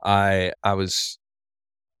just I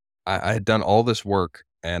had done all this work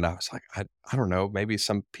and I was like, I don't know, maybe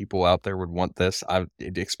some people out there would want this. I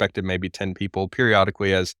expected maybe 10 people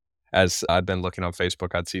periodically as I'd been looking on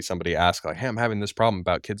Facebook, I'd see somebody ask like, "Hey, I'm having this problem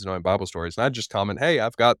about kids knowing Bible stories." And I'd just comment, "Hey,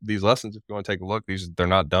 I've got these lessons if you want to take a look. They're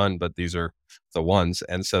not done, but these are the ones."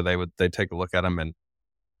 And so they'd take a look at them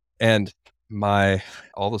and my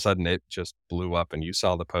all of a sudden, it just blew up, and you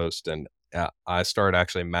saw the post, and, I started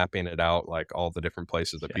actually mapping it out, like, all the different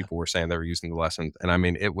places that Yeah. people were saying they were using the lesson, and I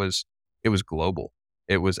mean, it was global.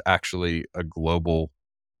 It was actually a global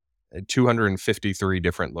 253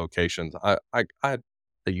 different locations. I had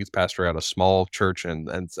a youth pastor at a small church and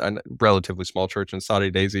relatively small church in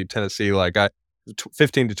Saudi Daisy, Tennessee, like,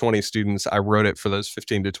 15 to 20 students. I wrote it for those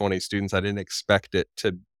 15 to 20 students. I didn't expect it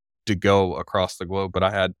to go across the globe, but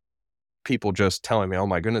I had people just telling me, "Oh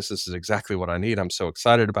my goodness, this is exactly what I need. I'm so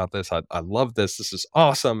excited about this. I love this. This is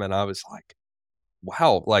awesome." And I was like,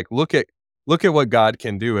 "Wow, like look at what God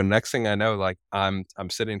can do." And next thing I know, like I'm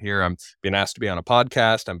sitting here, I'm being asked to be on a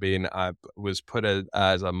podcast. I was put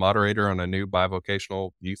as a moderator on a new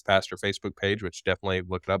bivocational youth pastor Facebook page, which definitely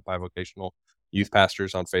look it up, bivocational youth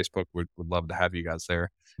pastors on Facebook. Would love to have you guys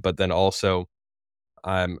there. But then also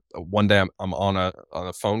one day I'm on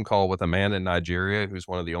a phone call with a man in Nigeria who's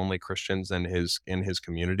one of the only Christians in his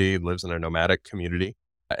community, lives in a nomadic community,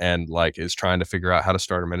 and like is trying to figure out how to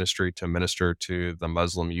start a ministry to minister to the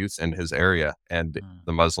Muslim youth in his area. And Mm.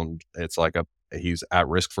 the Muslim, it's like he's at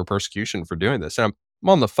risk for persecution for doing this. And I'm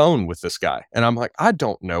on the phone with this guy, and I'm like, I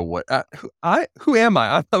don't know what who am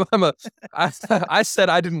I? I said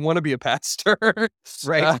I didn't want to be a pastor,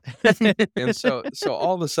 Right. uh, and so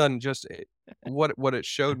all of a sudden, just what it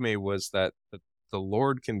showed me was that the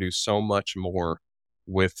Lord can do so much more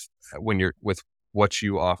with when you're with what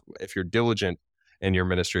you off if you're diligent in your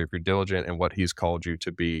ministry, if you're diligent in what He's called you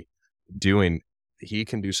to be doing, He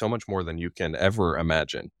can do so much more than you can ever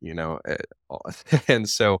imagine, you know. And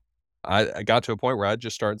so I got to a point where I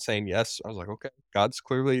just started saying yes. I was like, okay, God's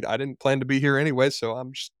clearly I didn't plan to be here anyway, so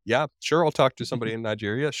I'm just yeah, sure, I'll talk to somebody in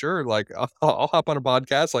Nigeria. Sure, like I'll hop on a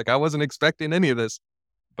podcast. Like I wasn't expecting any of this,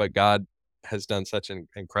 but God has done such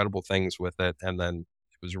incredible things with it. And then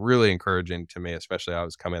it was really encouraging to me, especially I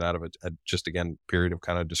was coming out of a just again period of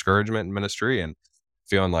kind of discouragement in ministry and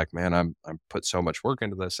feeling like, man, I'm put so much work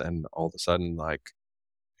into this, and all of a sudden, like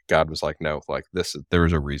God was like, no, like there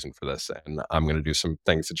was a reason for this, and I'm going to do some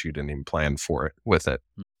things that you didn't even plan for it with it.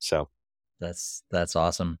 So That's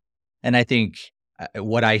awesome. And I think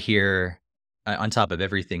what I hear on top of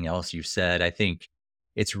everything else you've said, I think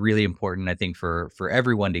it's really important. I think for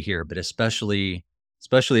everyone to hear, but especially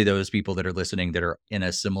those people that are listening that are in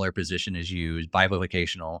a similar position as you,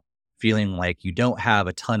 bivocational, feeling like you don't have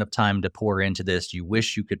a ton of time to pour into this. You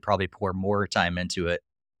wish you could probably pour more time into it,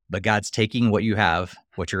 but God's taking what you have,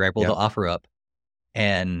 what you're able to yeah, offer up,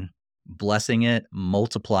 and blessing it,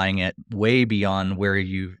 multiplying it way beyond where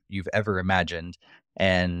you've ever imagined,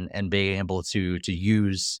 and being able to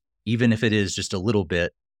use, even if it is just a little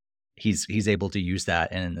bit, he's able to use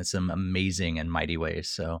that in some amazing and mighty ways.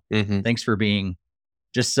 So hmm thanks for being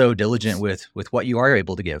just so diligent with what you are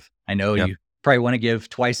able to give. I know yeah, you probably want to give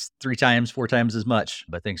twice, three times, four times as much,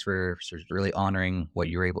 but thanks for sort of really honoring what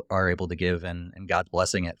you're able to give, and God's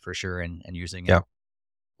blessing it for sure, and using it. yeah.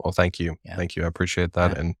 Well, thank you. Yeah. Thank you. I appreciate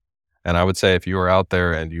that. Yeah. And I would say if you are out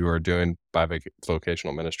there and you are doing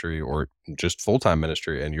vocational ministry or just full-time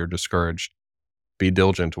ministry and you're discouraged, be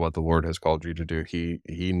diligent to what the Lord has called you to do.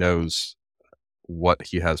 He knows what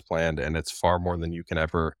he has planned, and it's far more than you can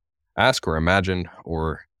ever ask or imagine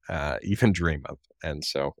or even dream of. And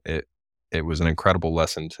so it was an incredible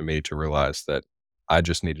lesson to me to realize that I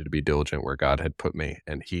just needed to be diligent where God had put me,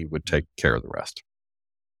 and He would Mm. take care of the rest.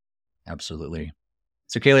 Absolutely.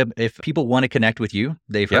 So Caleb, if people want to connect with you,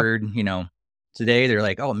 they've Yeah. heard, today they're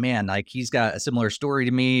like, "Oh man, like he's got a similar story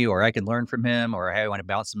to me, or I can learn from him, or hey, I want to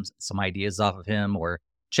bounce some ideas off of him, or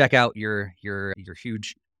check out your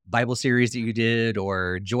huge Bible series that you did,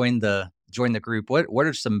 or join the group." What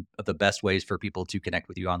are some of the best ways for people to connect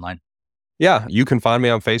with you online? Yeah, you can find me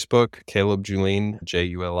on Facebook. Caleb Julin,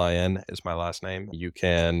 Julin is my last name. You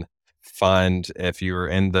can find, if you're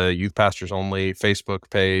in the Youth Pastors Only Facebook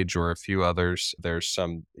page or a few others,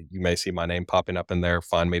 you may see my name popping up in there.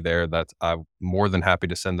 Find me there. I'm more than happy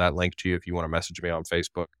to send that link to you. If you want to message me on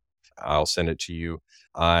Facebook, I'll send it to you.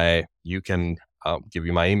 I'll give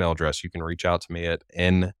you my email address. You can reach out to me at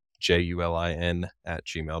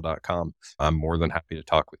njulin@gmail.com. I'm more than happy to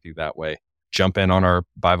talk with you that way. Jump in on our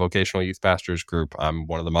Bivocational Youth Pastors group. I'm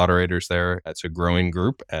one of the moderators there. It's a growing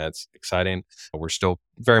group and it's exciting. We're still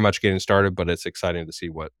very much getting started, but it's exciting to see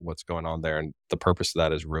what's going on there. And the purpose of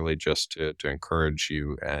that is really just to encourage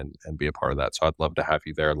you and be a part of that. So I'd love to have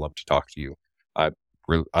you there. I'd love to talk to you. I'd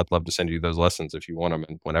love to send you those lessons if you want them.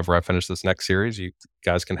 And whenever I finish this next series, you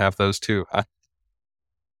guys can have those too.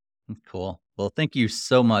 Cool. Well, thank you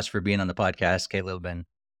so much for being on the podcast, Caleb, and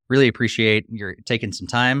really appreciate your taking some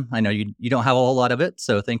time. I know you don't have a whole lot of it,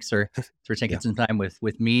 so thanks for taking some time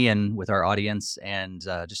with me and with our audience, and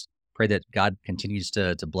just pray that God continues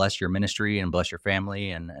to bless your ministry and bless your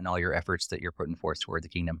family and all your efforts that you're putting forth toward the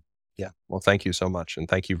kingdom. Yeah. Well, thank you so much. And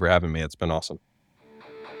thank you for having me. It's been awesome.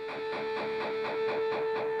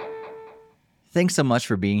 Thanks so much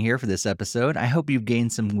for being here for this episode. I hope you've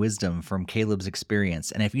gained some wisdom from Caleb's experience.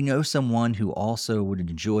 And if you know someone who also would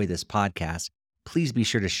enjoy this podcast, please be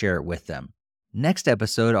sure to share it with them. Next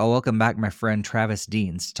episode, I'll welcome back my friend Travis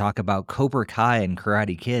Deans to talk about Cobra Kai and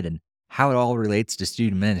Karate Kid and how it all relates to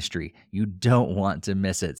student ministry. You don't want to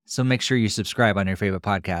miss it. So make sure you subscribe on your favorite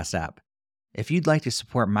podcast app. If you'd like to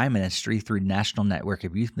support my ministry through National Network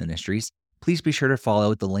of Youth Ministries, please be sure to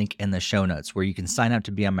follow the link in the show notes where you can sign up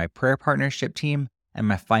to be on my prayer partnership team and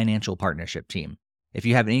my financial partnership team. If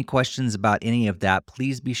you have any questions about any of that,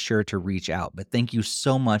 please be sure to reach out. But thank you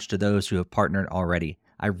so much to those who have partnered already.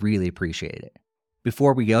 I really appreciate it.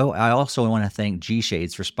 Before we go, I also want to thank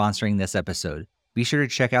G-Shades for sponsoring this episode. Be sure to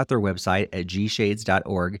check out their website at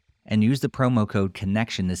gshades.org and use the promo code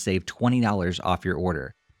CONNECTION to save $20 off your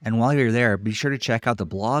order. And while you're there, be sure to check out the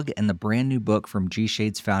blog and the brand new book from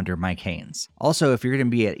G-Shades founder Mike Haynes. Also, if you're going to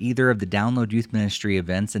be at either of the Download Youth Ministry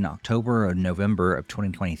events in October or November of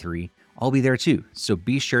 2023, I'll be there too, so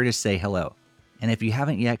be sure to say hello. And if you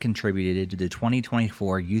haven't yet contributed to the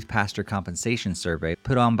 2024 Youth Pastor Compensation Survey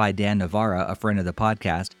put on by Dan Navarra, a friend of the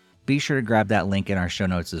podcast, be sure to grab that link in our show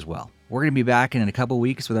notes as well. We're going to be back in a couple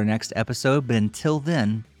weeks with our next episode, but until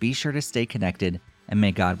then, be sure to stay connected and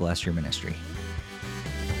may God bless your ministry.